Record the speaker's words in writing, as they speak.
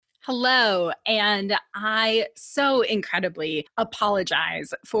Hello, and I so incredibly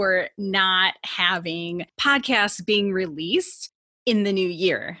apologize for not having podcasts being released in the new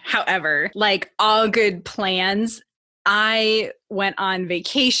year. However, like all good plans, I went on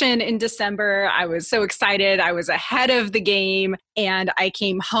vacation in December. I was so excited. I was ahead of the game, and I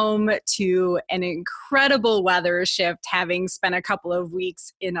came home to an incredible weather shift, having spent a couple of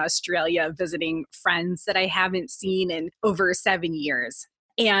weeks in Australia visiting friends that I haven't seen in over 7 years.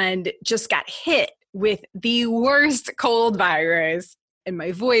 And just got hit with the worst cold virus. And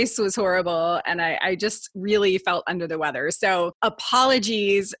my voice was horrible. And I just really felt under the weather. So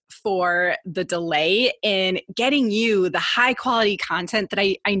apologies for the delay in getting you the high quality content that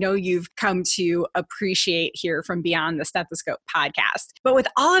I know you've come to appreciate here from Beyond the Stethoscope podcast. But with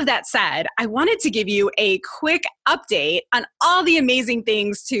all of that said, I wanted to give you a quick update on all the amazing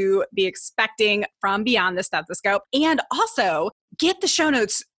things to be expecting from Beyond the Stethoscope, and also get the show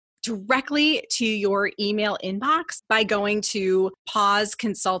notes directly to your email inbox by going to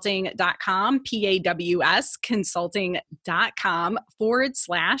pawsconsulting.com, PAWS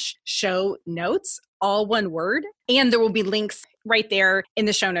consulting.com/show notes, all one word. And there will be links right there in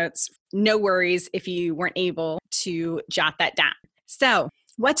the show notes. No worries if you weren't able to jot that down. So,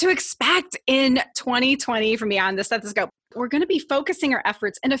 what to expect in 2020 from Beyond the Stethoscope? We're going to be focusing our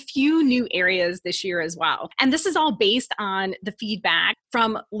efforts in a few new areas this year as well. And this is all based on the feedback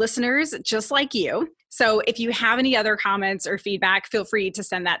from listeners just like you. So if you have any other comments or feedback, feel free to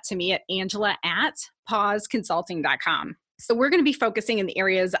send that to me at angela@pawsconsulting.com. So we're going to be focusing in the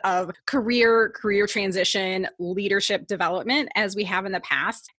areas of career transition, leadership development, as we have in the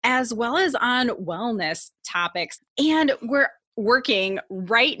past, as well as on wellness topics. And we're working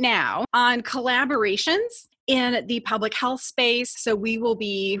right now on collaborations in the public health space. So we will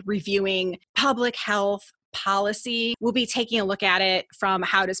be reviewing public health policy. We'll be taking a look at it from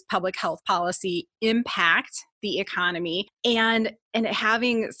how does public health policy impact the economy, and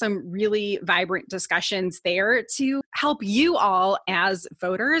having some really vibrant discussions there to help you all as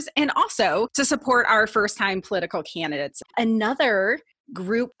voters and also to support our first-time political candidates. Another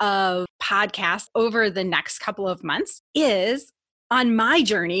group of podcasts over the next couple of months is on my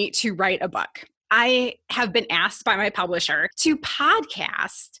journey to write a book. I have been asked by my publisher to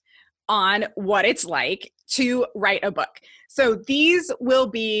podcast on what it's like to write a book. So these will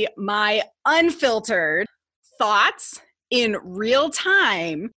be my unfiltered thoughts in real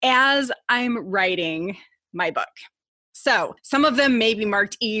time as I'm writing my book. So some of them may be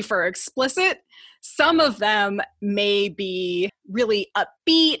marked E for explicit. Some of them may be really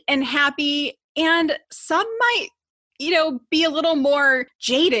upbeat and happy, and some might be a little more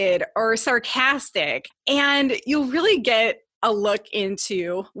jaded or sarcastic. And you'll really get a look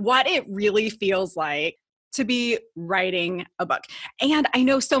into what it really feels like to be writing a book. And I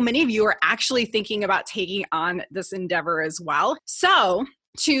know so many of you are actually thinking about taking on this endeavor as well. So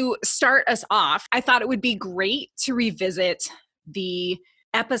to start us off, I thought it would be great to revisit the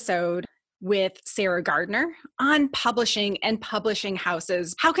episode with Sarah Gardner on publishing and publishing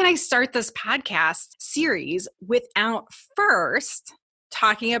houses. How can I start this podcast series without first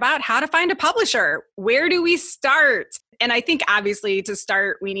talking about how to find a publisher? Where do we start? And I think obviously to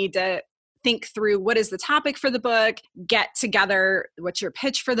start, we need to think through what is the topic for the book, get together what's your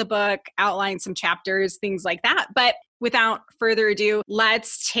pitch for the book, outline some chapters, things like that. But without further ado,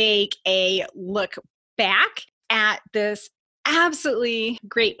 let's take a look back at this absolutely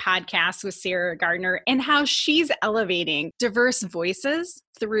great podcast with Sarah Gardner and how she's elevating diverse voices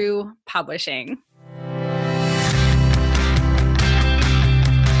through publishing.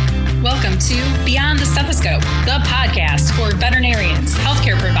 Welcome to Beyond the Stethoscope, the podcast for veterinarians,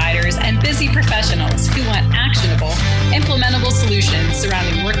 healthcare providers, and busy professionals who want actionable, implementable solutions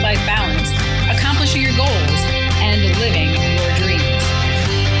surrounding work-life balance, accomplishing your goals, and living your dreams.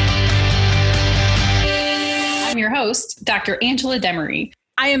 I'm your host, Dr. Angela Demery.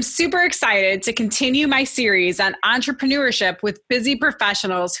 I am super excited to continue my series on entrepreneurship with busy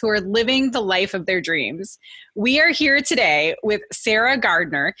professionals who are living the life of their dreams. We are here today with Sarah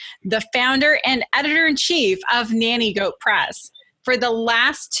Gardner, the founder and editor-in-chief of Nanny Goat Press. For the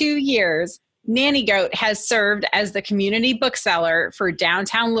last 2 years, Nanny Goat has served as the community bookseller for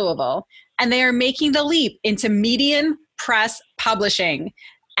downtown Louisville, and they are making the leap into Median Press Publishing.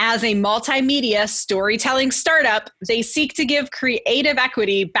 As a multimedia storytelling startup, they seek to give creative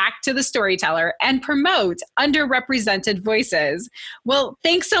equity back to the storyteller and promote underrepresented voices. Well,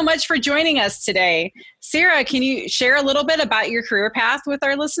 thanks so much for joining us today. Sarah, can you share a little bit about your career path with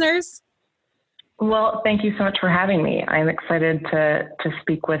our listeners? Well, thank you so much for having me. I'm excited to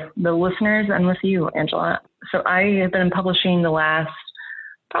speak with the listeners and with you, Angela. So I have been in publishing the last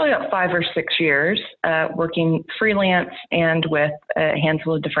probably about 5 or 6 years, working freelance and with a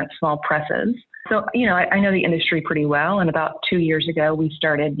handful of different small presses. So, I know the industry pretty well. And about 2 years ago, we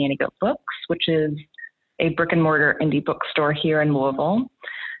started Nanny Goat Books, which is a brick and mortar indie bookstore here in Louisville.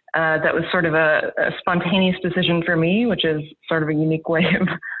 That was sort of a spontaneous decision for me, which is sort of a unique way of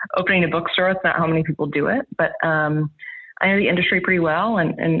opening a bookstore. It's not how many people do it, but I know the industry pretty well.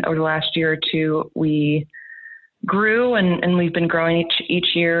 And over the last year or two, we grew and we've been growing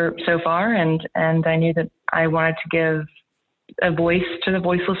each year so far. And I knew that I wanted to give a voice to the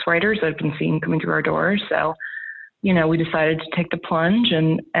voiceless writers that I've been seeing coming through our doors. So, we decided to take the plunge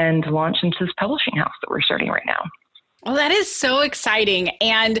and launch into this publishing house that we're starting right now. Well, that is so exciting.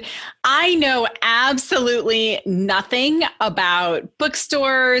 And I know absolutely nothing about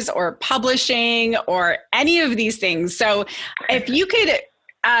bookstores or publishing or any of these things. So if you could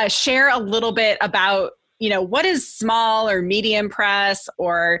share a little bit about, what is small or medium press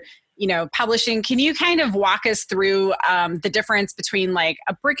or, publishing, can you kind of walk us through the difference between like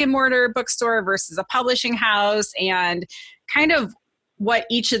a brick and mortar bookstore versus a publishing house and kind of what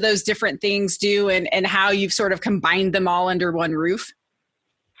each of those different things do and how you've sort of combined them all under one roof?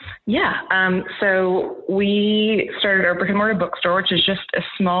 Yeah. So we started our brick and mortar bookstore, which is just a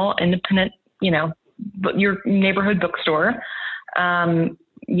small independent, your neighborhood bookstore,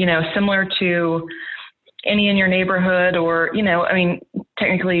 similar to any in your neighborhood or,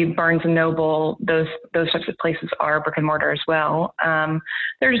 technically Barnes and Noble, those types of places are brick and mortar as well.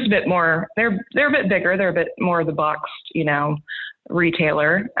 They're just a bit more, they're a bit bigger. They're a bit more of the boxed,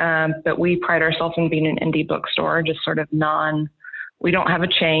 retailer. But we pride ourselves in being an indie bookstore, just sort of we don't have a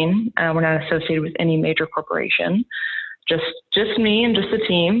chain. We're not associated with any major corporation, just me and just the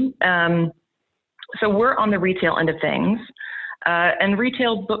team. So we're on the retail end of things. And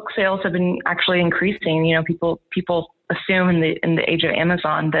retail book sales have been actually increasing. People assume in the age of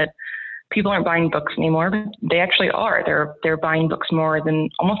Amazon that people aren't buying books anymore, but they actually are. They're buying books more than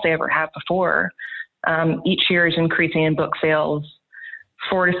almost they ever have before. Each year is increasing in book sales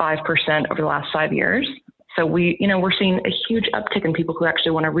 4 to 5% over the last 5 years. So we're seeing a huge uptick in people who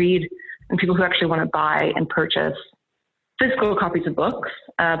actually want to read and people who actually want to buy and purchase physical copies of books,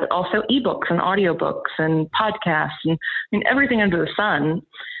 but also ebooks and audiobooks and podcasts and everything under the sun.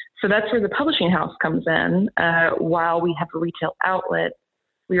 So that's where the publishing house comes in. While we have a retail outlet,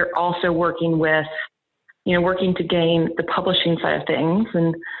 we are also working to gain the publishing side of things.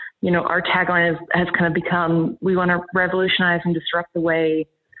 And, our tagline has kind of become, we want to revolutionize and disrupt the way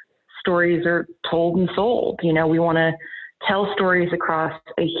stories are told and sold. We want to tell stories across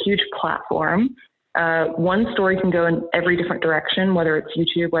a huge platform. One story can go in every different direction, whether it's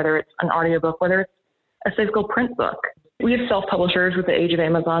YouTube, whether it's an audiobook, whether it's a physical print book. We have self-publishers. With the age of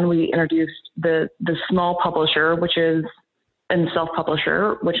Amazon, we introduced the small publisher, which is a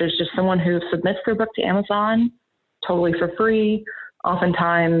self-publisher, which is just someone who submits their book to Amazon totally for free.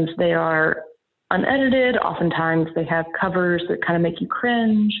 Oftentimes they are unedited. Oftentimes they have covers that kind of make you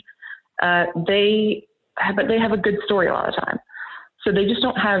cringe. They have a good story a lot of the time. So they just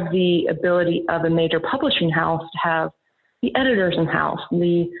don't have the ability of a major publishing house to have the editors in-house,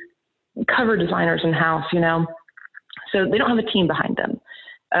 the cover designers in-house, So they don't have a team behind them.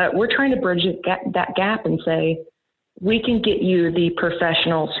 We're trying to bridge that gap and say, we can get you the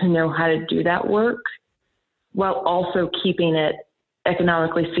professionals who know how to do that work while also keeping it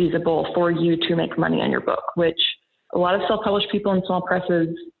economically feasible for you to make money on your book, which a lot of self-published people in small presses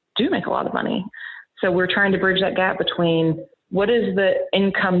do make a lot of money. So we're trying to bridge that gap between what is the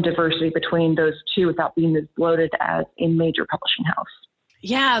income diversity between those two without being as bloated as a major publishing house.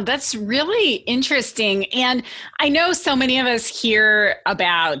 Yeah, that's really interesting. And I know so many of us hear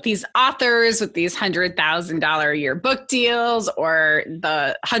about these authors with these $100,000 a year book deals, or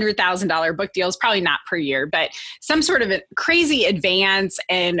the $100,000 book deals, probably not per year, but some sort of a crazy advance.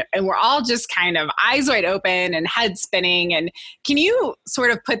 And we're all just kind of eyes wide open and head spinning. And can you sort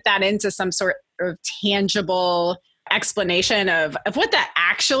of put that into some sort of tangible explanation of what that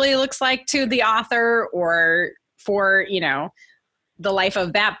actually looks like to the author, or for, the life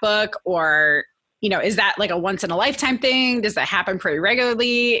of that book? Or, is that like a once in a lifetime thing? Does that happen pretty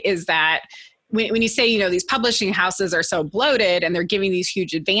regularly? Is that when you say, these publishing houses are so bloated and they're giving these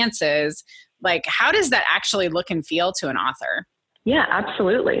huge advances, like how does that actually look and feel to an author? Yeah,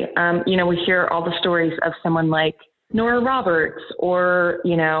 absolutely. We hear all the stories of someone like Nora Roberts or,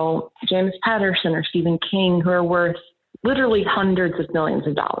 James Patterson or Stephen King, who are worth literally hundreds of millions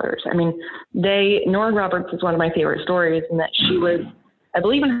of dollars. I mean, Nora Roberts is one of my favorite stories, in that she was, I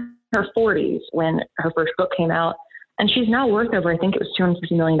believe, in her 40s when her first book came out, and she's now worth over, I think it was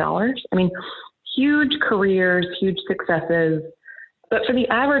 $250 million. I mean, huge careers, huge successes, But for the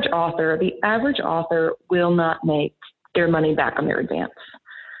average author will not make their money back on their advance.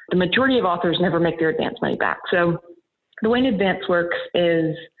 The majority of authors never make their advance money back. So the way an advance works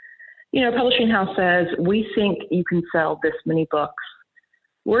is, a publishing house says, we think you can sell this many books.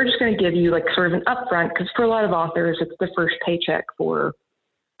 We're just going to give you like sort of an upfront, because for a lot of authors, it's the first paycheck for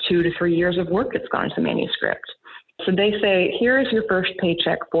 2 to 3 years of work that's gone into the manuscript. So they say, here is your first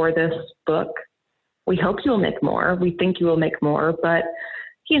paycheck for this book. We hope you'll make more. We think you will make more, but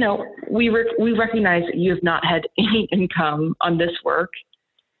we recognize that you have not had any income on this work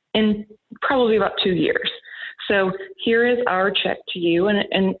in probably about 2 years. So here is our check to you,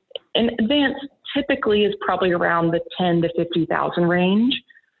 and advance typically is probably around the 10 to 50,000 range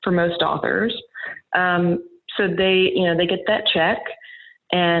for most authors. So they get that check,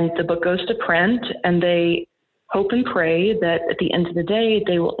 and the book goes to print, and they hope and pray that at the end of the day,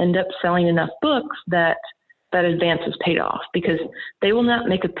 they will end up selling enough books that advance is paid off, because they will not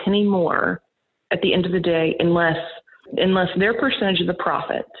make a penny more at the end of the day unless their percentage of the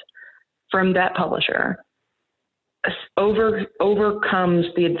profit from that publisher overcomes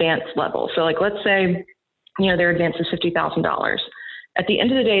the advance level. So like, let's say, their advance is $50,000. At the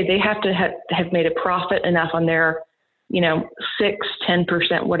end of the day, they have to have made a profit enough on their,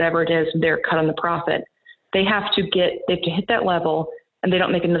 6-10%, whatever it is, their cut on the profit. They have to hit that level, and they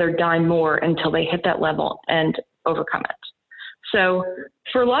don't make another dime more until they hit that level and overcome it. So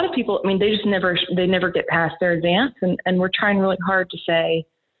for a lot of people, they never get past their advance, and we're trying really hard to say,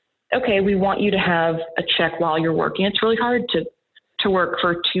 okay, we want you to have a check while you're working. It's really hard to work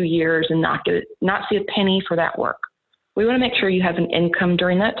for 2 years and not see a penny for that work. We want to make sure you have an income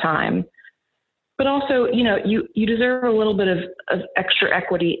during that time, but also, you deserve a little bit of extra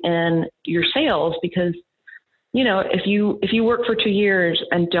equity in your sales, because if you work for 2 years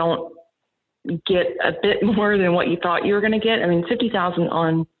and don't get a bit more than what you thought you were going to get, $50,000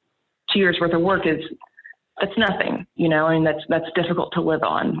 on 2 years worth of work that's nothing, that's difficult to live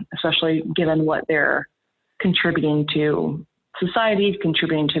on, especially given what they're contributing to society,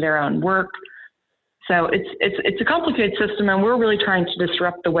 contributing to their own work. So it's a complicated system, and we're really trying to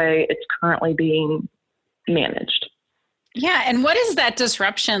disrupt the way it's currently being managed. Yeah. And what does that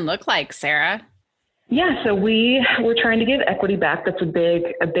disruption look like, Sarah? Yeah, so we're trying to give equity back. That's a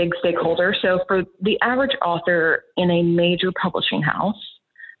big stakeholder. So for the average author in a major publishing house,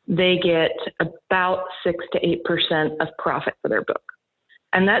 they get about 6 to 8% of profit for their book.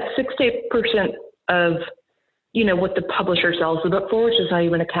 And that's 6 to 8% of, what the publisher sells the book for, which is how you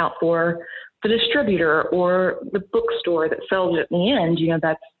would account for the distributor or the bookstore that sells it in the end.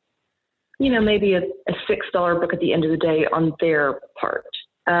 That's, maybe a $6 book at the end of the day on their part.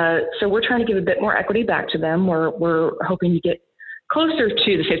 So we're trying to give a bit more equity back to them. We're hoping to get closer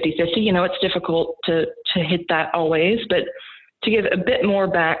to the 50-50. It's difficult to hit that always, but to give a bit more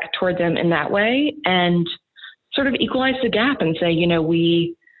back toward them in that way and sort of equalize the gap and say,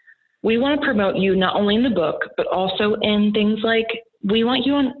 we want to promote you not only in the book, but also in things like we want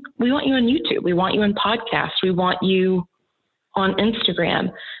you on YouTube. We want you in podcasts. We want you on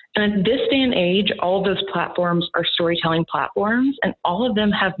Instagram. And in this day and age, all of those platforms are storytelling platforms, and all of them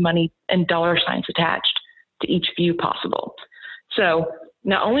have money and dollar signs attached to each view possible. So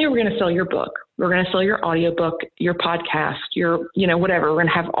not only are we going to sell your book, we're going to sell your audiobook, your podcast, your, whatever. We're going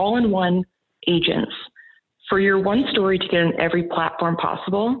to have all-in-one agents for your one story to get on every platform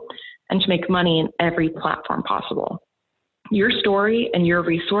possible and to make money in every platform possible. Your story and your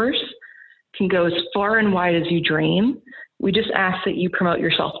resource can go as far and wide as you dream. We just ask that you promote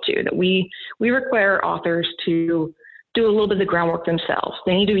yourself too, that we require authors to do a little bit of the groundwork themselves.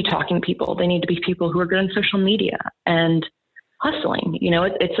 They need to be talking to people. They need to be people who are good on social media and hustling.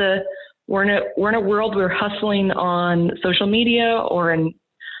 We're in a world where hustling on social media or in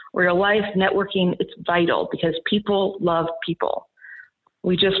real life networking, it's vital because people love people.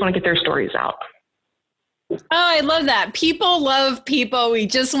 We just want to get their stories out. Oh, I love that. People love people. We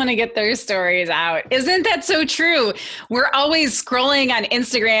just want to get their stories out. Isn't that so true? We're always scrolling on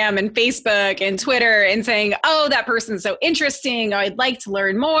Instagram and Facebook and Twitter and saying, oh, that person's so interesting. Or I'd like to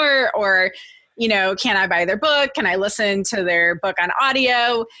learn more. Or, can I buy their book? Can I listen to their book on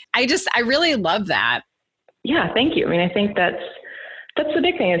audio? I really love that. Yeah, thank you. I think that's the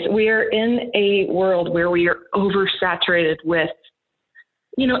big thing is we are in a world where we are oversaturated with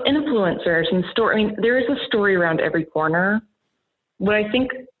influencers and story. There is a story around every corner. What I think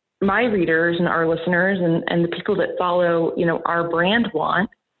my readers and our listeners and the people that follow, our brand want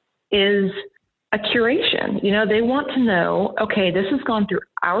is a curation. They want to know, okay, this has gone through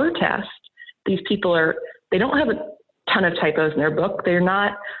our test. These people they don't have a ton of typos in their book. They're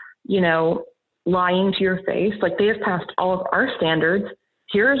not, lying to your face. Like, they have passed all of our standards.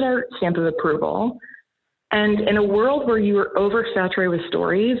 Here's our stamp of approval. And in a world where you are oversaturated with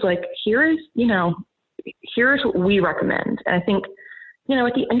stories, like, here's what we recommend. And I think,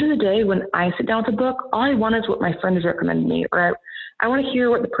 at the end of the day, when I sit down with a book, all I want is what my friend has recommended me, or I want to hear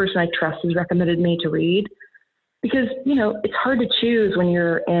what the person I trust has recommended me to read. Because, it's hard to choose when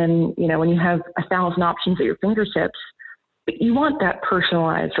you're in, when you have 1,000 options at your fingertips, but you want that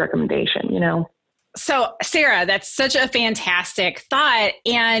personalized recommendation, So, Sarah, that's such a fantastic thought.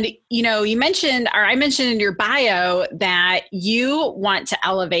 And, you mentioned, or I mentioned in your bio, that you want to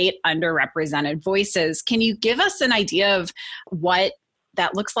elevate underrepresented voices. Can you give us an idea of what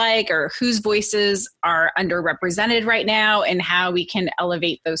that looks like, or whose voices are underrepresented right now, and how we can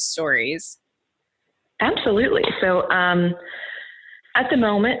elevate those stories? Absolutely. So, at the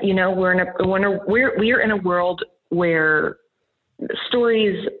moment, we're in a world where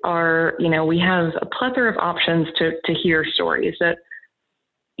stories are, we have a plethora of options to hear stories. That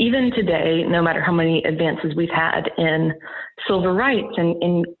even today, no matter how many advances we've had in civil rights and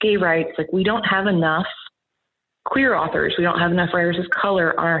in gay rights, like, we don't have enough queer authors. We don't have enough writers of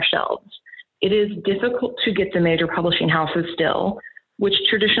color on our shelves. It is difficult to get the major publishing houses still, which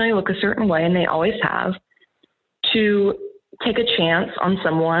traditionally look a certain way, and they always have, to take a chance on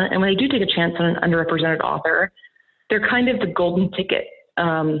someone. And when they do take a chance on an underrepresented author, they're kind of the golden ticket.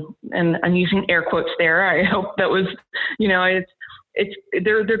 And I'm using air quotes there. I hope that was,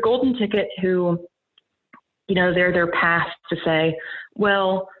 they're golden ticket who, they're their path to say,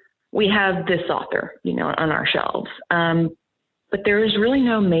 well, we have this author, on our shelves. But there is really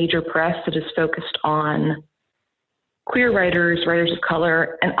no major press that is focused on queer writers, writers of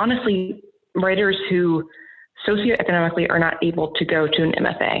color, and honestly, writers who socioeconomically are not able to go to an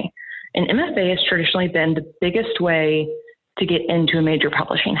MFA. An MFA has traditionally been the biggest way to get into a major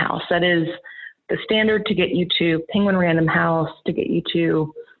publishing house. That is the standard to get you to Penguin Random House, to get you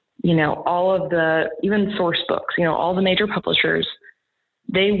to, all of the, even Source Books, all the major publishers.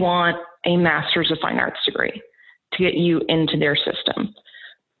 They want a Master's of Fine Arts degree to get you into their system.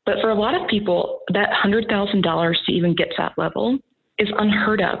 But for a lot of people, that $100,000 to even get to that level is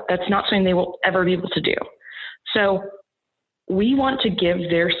unheard of. That's not something they will ever be able to do. So we want to give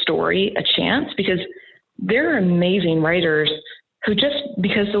their story a chance, because there are amazing writers who, just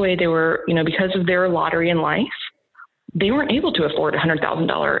because the way they were, because of their lottery in life, they weren't able to afford a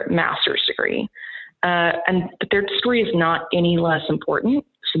 $100,000 master's degree. But their story is not any less important.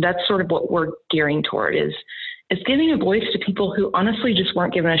 So that's sort of what we're gearing toward, is giving a voice to people who honestly just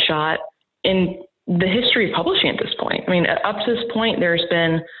weren't given a shot in the history of publishing at this point. I mean, up to this point, there's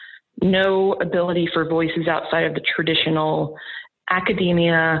been no ability for voices outside of the traditional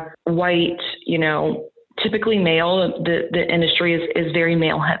academia, white, typically male. The industry is very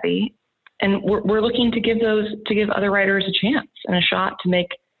male heavy. And we're looking to give other writers a chance and a shot to make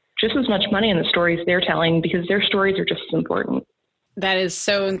just as much money in the stories they're telling, because their stories are just as important. That is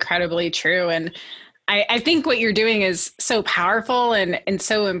so incredibly true. And I think what you're doing is so powerful and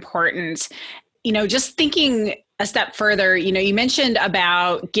so important. Just thinking a step further, you mentioned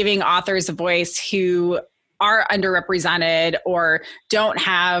about giving authors a voice who are underrepresented or don't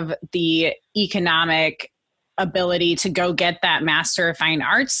have the economic ability to go get that Master of Fine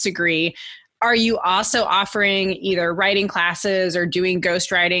Arts degree. Are you also offering either writing classes or doing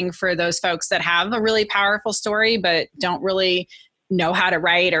ghostwriting for those folks that have a really powerful story but don't really know how to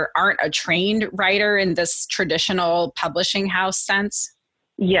write or aren't a trained writer in this traditional publishing house sense?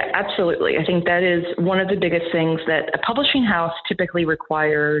 Yeah, absolutely. I think that is one of the biggest things, that a publishing house typically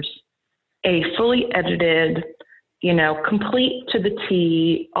requires a fully edited, complete to the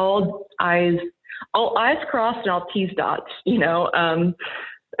T, all I's crossed and all T's dots, and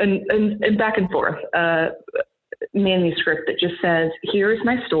back and forth manuscript that just says, here's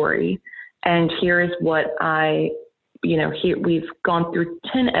my story, and here is what here we've gone through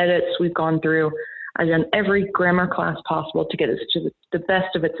 10 edits. I've done every grammar class possible to get it to the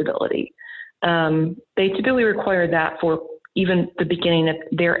best of its ability. They typically require that for even the beginning of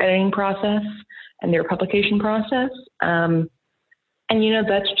their editing process and their publication process. And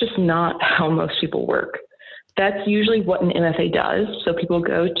that's just not how most people work. That's usually what an MFA does. So people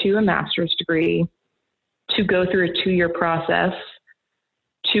go to a master's degree to go through a 2-year process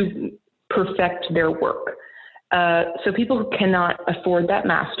to perfect their work. So people who cannot afford that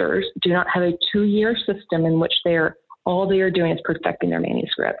master's do not have a 2-year system in which all they are doing is perfecting their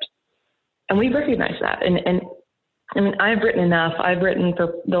manuscript. And we recognize that. And I mean, I've written enough. I've written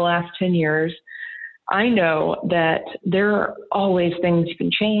for the last 10 years. I know that there are always things you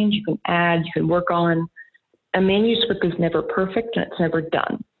can change, you can add, you can work on. A manuscript is never perfect and it's never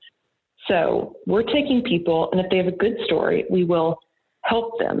done. So we're taking people, and if they have a good story, we will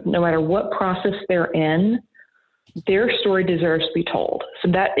help them no matter what process they're in. Their story deserves to be told. So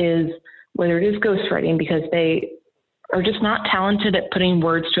that is whether it is ghostwriting because they are just not talented at putting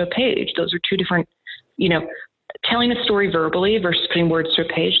words to a page. Those are two different, telling a story verbally versus putting words to a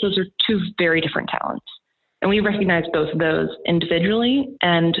page. Those are two very different talents. And we recognize both of those individually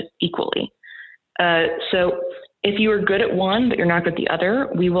and equally. So if you are good at one, but you're not good at the other,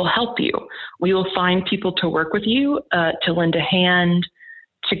 we will help you. We will find people to work with you, to lend a hand,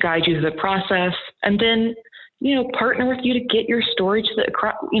 to guide you through the process, and then, partner with you to get your story to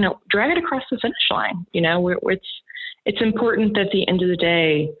drag it across the finish line. It's important that at the end of the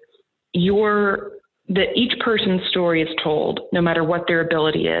day, that each person's story is told, no matter what their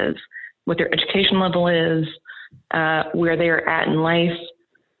ability is, what their education level is, where they're at in life.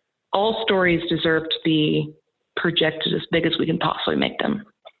 All stories deserve to be projected as big as we can possibly make them.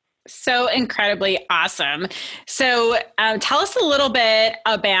 So incredibly awesome. So tell us a little bit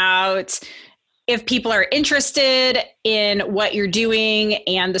about if people are interested in what you're doing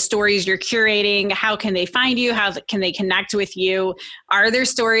and the stories you're curating, how can they find you? How can they connect with you? Are there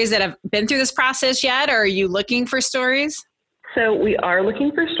stories that have been through this process yet? Or are you looking for stories? So we are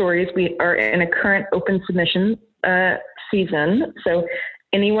looking for stories. We are in a current open submission season. So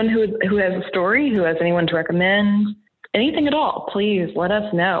anyone who has a story, who has anyone to recommend, anything at all, please let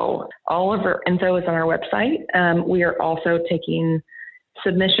us know. All of our info is on our website. We are also taking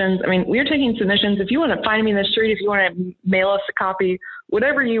submissions. We are taking submissions. If you want to find me in the street, if you want to mail us a copy,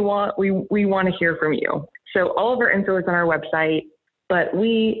 whatever you want, we want to hear from you. So all of our info is on our website, but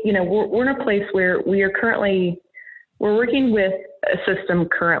we're in a place where we're working with a system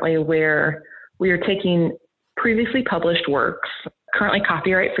currently where we are taking previously published works, currently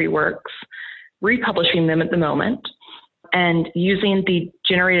copyright-free works, republishing them at the moment, and using the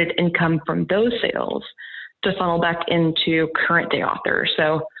generated income from those sales to funnel back into current day authors.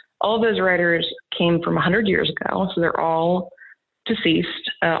 So all of those writers came from 100 years ago. So they're all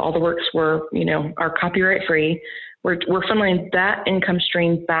deceased. All the works are copyright free. We're funneling that income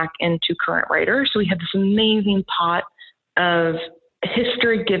stream back into current writers. So we have this amazing pot of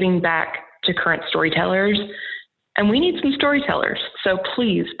history giving back to current storytellers. And we need some storytellers. So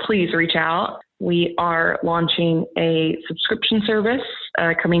please reach out. We are launching a subscription service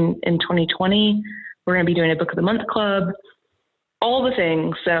coming in 2020. We're going to be doing a Book of the Month Club, all the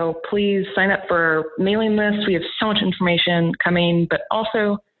things. So please sign up for our mailing list. We have so much information coming, but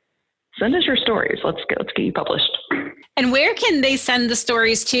also send us your stories. Let's get you published. And where can they send the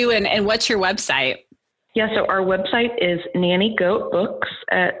stories to, and what's your website? Yeah, so our website is nannygoatbooks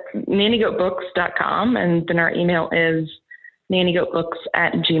at nannygoatbooks.com, and then our email is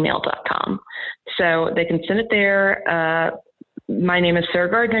nannygoatbooks@gmail.com. So they can send it there. My name is Sarah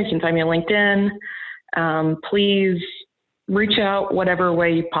Gardner. You can find me on LinkedIn. Please reach out whatever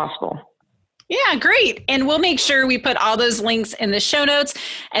way possible. Yeah, great. And we'll make sure we put all those links in the show notes,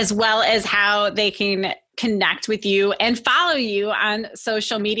 as well as how they can connect with you and follow you on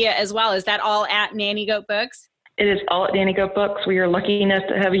social media as well. Is that all at Nanny Goat Books? It is all at Nanny Goat Books. We are lucky enough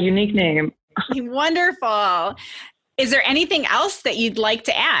to have a unique name. Wonderful. Is there anything else that you'd like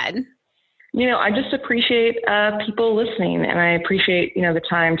to add? I just appreciate people listening, and I appreciate, the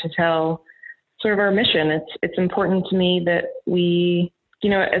time to tell sort of our mission. It's important to me that we,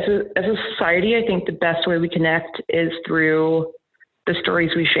 as a society, I think the best way we connect is through the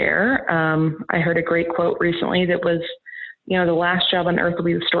stories we share. I heard a great quote recently that was, the last job on earth will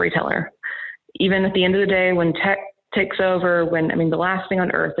be the storyteller. Even at the end of the day, when tech takes over, the last thing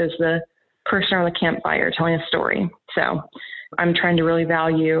on earth is the person around the campfire telling a story. So I'm trying to really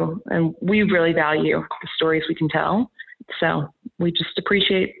value, and we really value the stories we can tell. So we just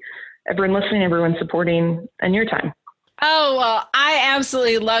appreciate everyone listening, everyone supporting, and your time. Oh, well, I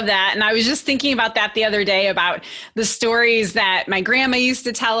absolutely love that. And I was just thinking about that the other day, about the stories that my grandma used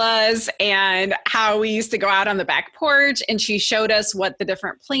to tell us and how we used to go out on the back porch and she showed us what the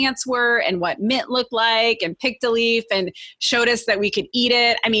different plants were and what mint looked like and picked a leaf and showed us that we could eat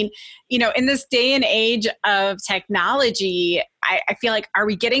it. In this day and age of technology, I feel like, are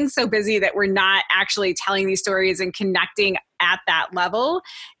we getting so busy that we're not actually telling these stories and connecting at that level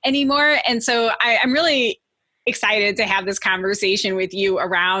anymore? And so I'm really excited to have this conversation with you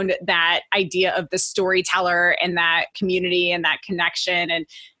around that idea of the storyteller and that community and that connection, and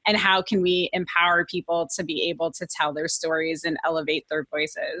how can we empower people to be able to tell their stories and elevate their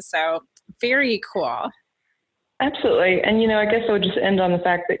voices. So very cool. Absolutely. And, I guess I would just end on the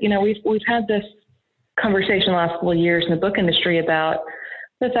fact that, we've had this conversation the last couple of years in the book industry about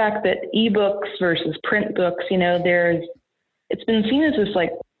the fact that ebooks versus print books, it's been seen as this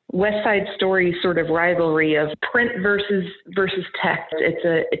West Side Story sort of rivalry of print versus text.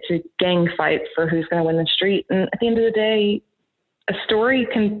 It's a gang fight for who's going to win the street. And at the end of the day, a story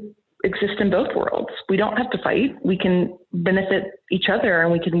can exist in both worlds. We don't have to fight. We can benefit each other,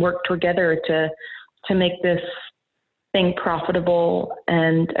 and we can work together to make this thing profitable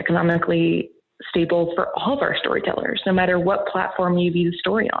and economically stable for all of our storytellers, no matter what platform you view the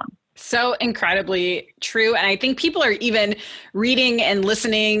story on. So incredibly true. And I think people are even reading and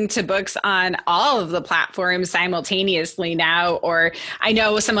listening to books on all of the platforms simultaneously now. Or I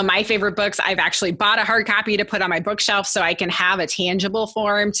know some of my favorite books, I've actually bought a hard copy to put on my bookshelf so I can have a tangible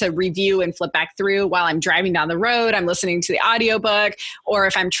form to review and flip back through while I'm driving down the road. I'm listening to the audiobook, or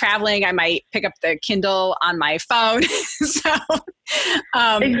if I'm traveling, I might pick up the Kindle on my phone.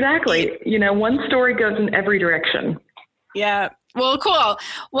 Exactly. One story goes in every direction. Yeah. Well, cool.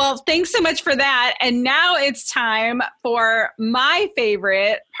 Well, thanks so much for that. And now it's time for my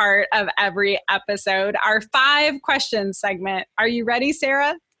favorite part of every episode, our 5 questions segment. Are you ready,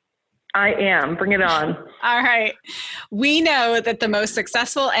 Sarah? I am. Bring it on. All right. We know that the most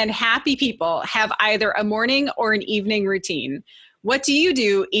successful and happy people have either a morning or an evening routine. What do you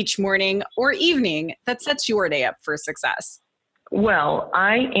do each morning or evening that sets your day up for success? Well,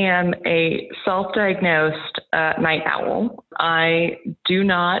 I am a self-diagnosed night owl. I do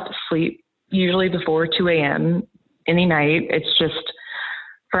not sleep usually before 2 a.m. any night. It's just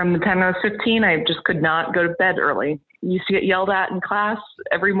from the time I was 15, I just could not go to bed early. I used to get yelled at in class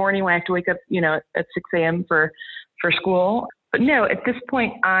every morning when I have to wake up, at 6 a.m. for school. But no, at this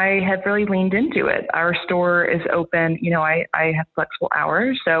point, I have really leaned into it. Our store is open. I have flexible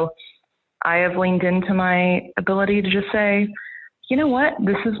hours. So I have leaned into my ability to just say, you know what,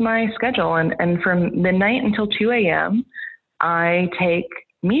 this is my schedule. And from midnight until 2 a.m., I take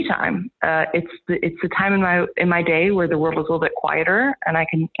me time. It's the time in my day where the world is a little bit quieter, and I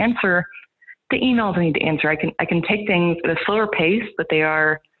can answer the emails I need to answer. I can take things at a slower pace, but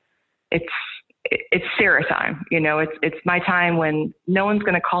it's Sarah time. It's my time when no one's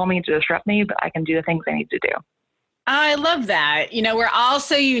going to call me to disrupt me, but I can do the things I need to do. I love that. We're all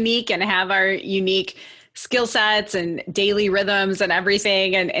so unique and have our unique skill sets and daily rhythms and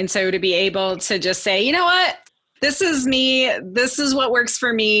everything. And so to be able to just say, you know what, this is me, this is what works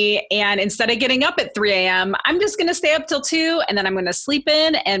for me. And instead of getting up at 3 a.m., I'm just going to stay up till 2, and then I'm going to sleep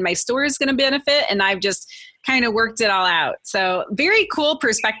in, and my store is going to benefit. And I've just kind of worked it all out. So very cool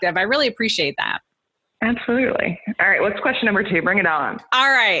perspective. I really appreciate that. Absolutely. All right. What's question number 2? Bring it on.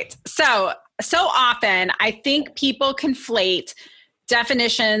 All right. So often I think people conflate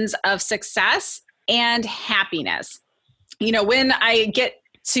definitions of success and happiness. When I get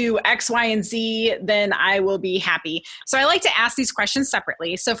to X, Y, and Z, then I will be happy. So I like to ask these questions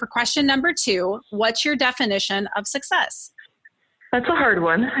separately. So for question number 2, what's your definition of success? That's a hard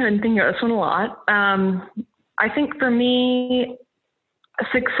one. I've been thinking about this one a lot. I think for me,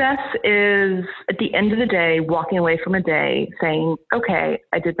 success is at the end of the day, walking away from a day saying, okay,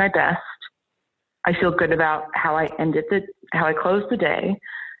 I did my best. I feel good about how I closed the day.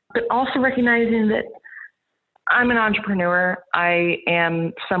 But also recognizing that I'm an entrepreneur. I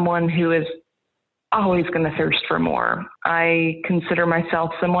am someone who is always going to thirst for more. I consider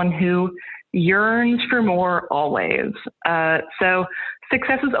myself someone who yearns for more always. So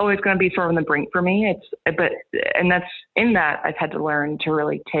success is always going to be sort of on the brink for me. That's in that I've had to learn to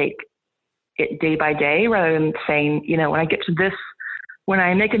really take it day by day rather than saying, when I get to this, when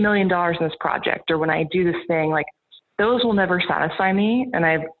I make $1 million in this project, or when I do this thing, like, those will never satisfy me. And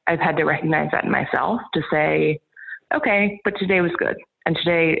I've had to recognize that in myself to say, okay, but today was good. And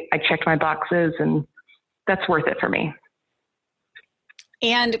today I checked my boxes, and that's worth it for me.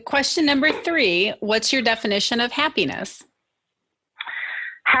 And question number 3, what's your definition of happiness?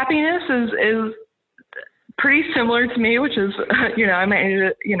 Happiness is pretty similar to me, which is, I might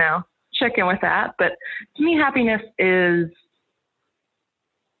need to, check in with that. But to me, happiness is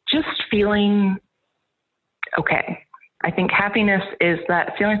just feeling okay. I think happiness is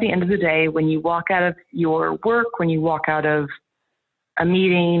that feeling at the end of the day when you walk out of your work, when you walk out of a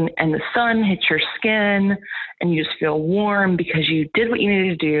meeting and the sun hits your skin and you just feel warm because you did what you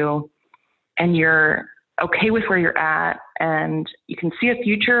needed to do, and you're okay with where you're at, and you can see a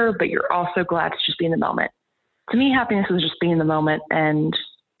future, but you're also glad to just be in the moment. To me, happiness is just being in the moment and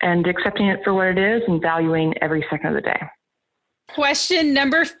accepting it for what it is and valuing every second of the day. Question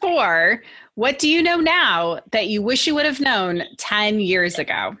number 4, what do you know now that you wish you would have known 10 years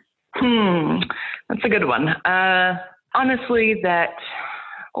ago? That's a good one. Honestly, that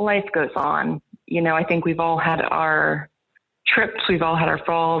life goes on. I think we've all had our trips, we've all had our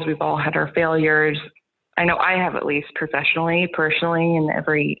falls, we've all had our failures. I know I have, at least professionally, personally, in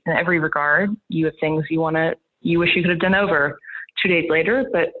every regard. You have things you wish you could have done over 2 days later,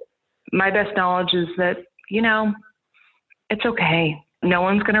 but my best knowledge is that, it's okay. No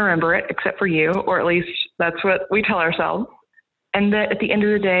one's going to remember it except for you, or at least that's what we tell ourselves. And that at the end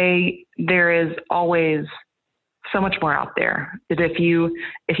of the day, there is always so much more out there. That if you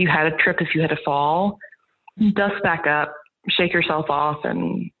had a trip, if you had a fall, dust back up, shake yourself off,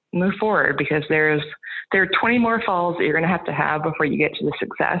 and move forward, because there are 20 more falls that you're going to have before you get to the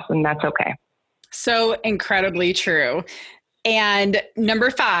success, and that's okay. So incredibly true. And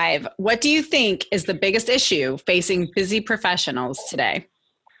number 5, what do you think is the biggest issue facing busy professionals today?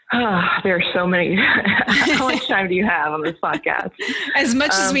 There are so many. How much time do you have on this podcast? As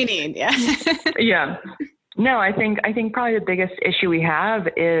much as we need. Yeah. Yeah. No, I think probably the biggest issue we have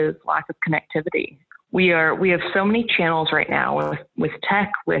is lack of connectivity. We have so many channels right now with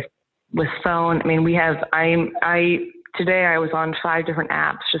tech, with phone. I mean, today I was on 5 different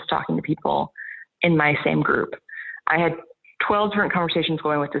apps just talking to people in my same group. I had 12 different conversations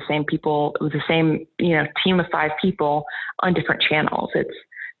going with the same people, with the same, team of 5 people on different channels.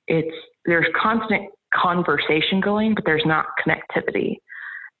 There's constant conversation going, but there's not connectivity.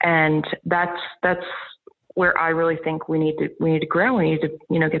 And that's where I really think we need to grow. We need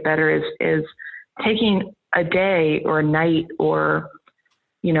to, get better is taking a day or a night or,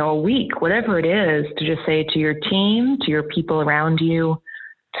 a week, whatever it is, to just say to your team, to your people around you,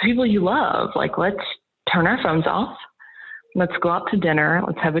 to people you love, like, let's turn our phones off. Let's go out to dinner.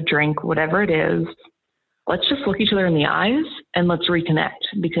 Let's have a drink, whatever it is. Let's just look each other in the eyes and let's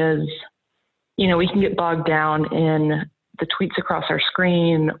reconnect, because, we can get bogged down in the tweets across our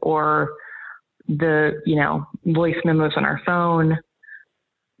screen or the, voice memos on our phone,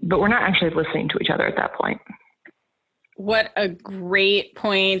 but we're not actually listening to each other at that point. What a great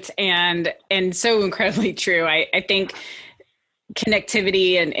point, and so incredibly true. I think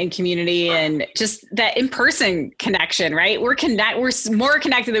connectivity and community and just that in-person connection, right? We're more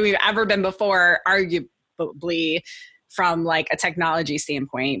connected than we've ever been before, arguably from like a technology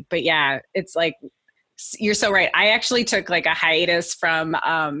standpoint. But yeah, it's like, you're so right. I actually took like a hiatus from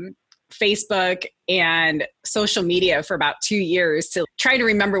Facebook and social media for about 2 years to try to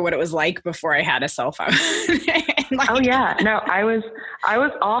remember what it was like before I had a cell phone. Oh yeah. No, I was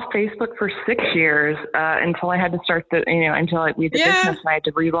off Facebook for 6 years until I had to start until we did business, and I had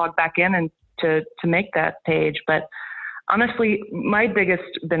to relog back in and to make that page. But honestly, my biggest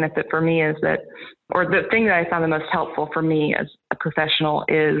benefit for me is that, or the thing that I found the most helpful for me as a professional,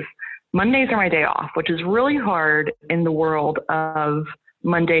 is Mondays are my day off, which is really hard in the world of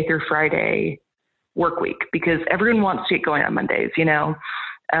Monday through Friday work week, because everyone wants to get going on Mondays.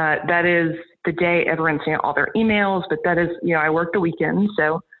 That is the day everyone's seeing all their emails, but that is, I work the weekend.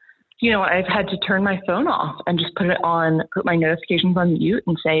 So, I've had to turn my phone off and just put my notifications on mute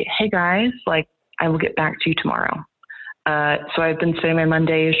and say, hey guys, like, I will get back to you tomorrow. So I've been spending my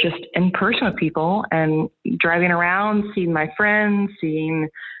Mondays just in person with people and driving around, seeing my friends, seeing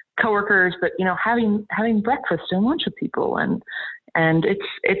coworkers, but, having breakfast and lunch with people. And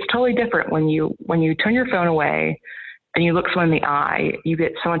it's totally different when you turn your phone away and you look someone in the eye. You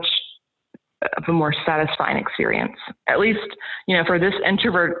get so much of a more satisfying experience. At least, for this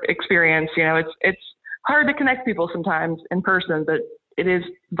introvert experience, it's hard to connect people sometimes in person, but it is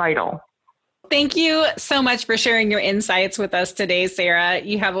vital. Thank you so much for sharing your insights with us today, Sarah.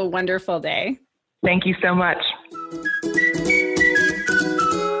 You have a wonderful day. Thank you so much.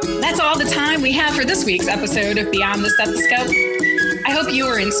 That's all the time we have for this week's episode of Beyond the Stethoscope. I hope you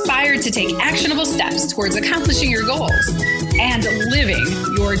are inspired to take actionable steps towards accomplishing your goals and living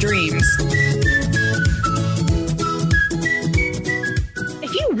your dreams.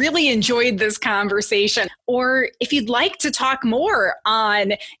 If you really enjoyed this conversation, or if you'd like to talk more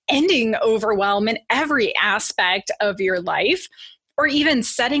on ending overwhelm in every aspect of your life, or even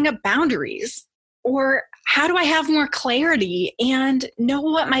setting up boundaries, or how do I have more clarity and know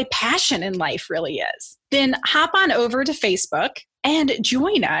what my passion in life really is, then hop on over to Facebook and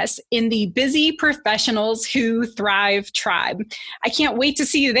join us in the Busy Professionals Who Thrive Tribe. I can't wait to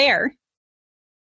see you there.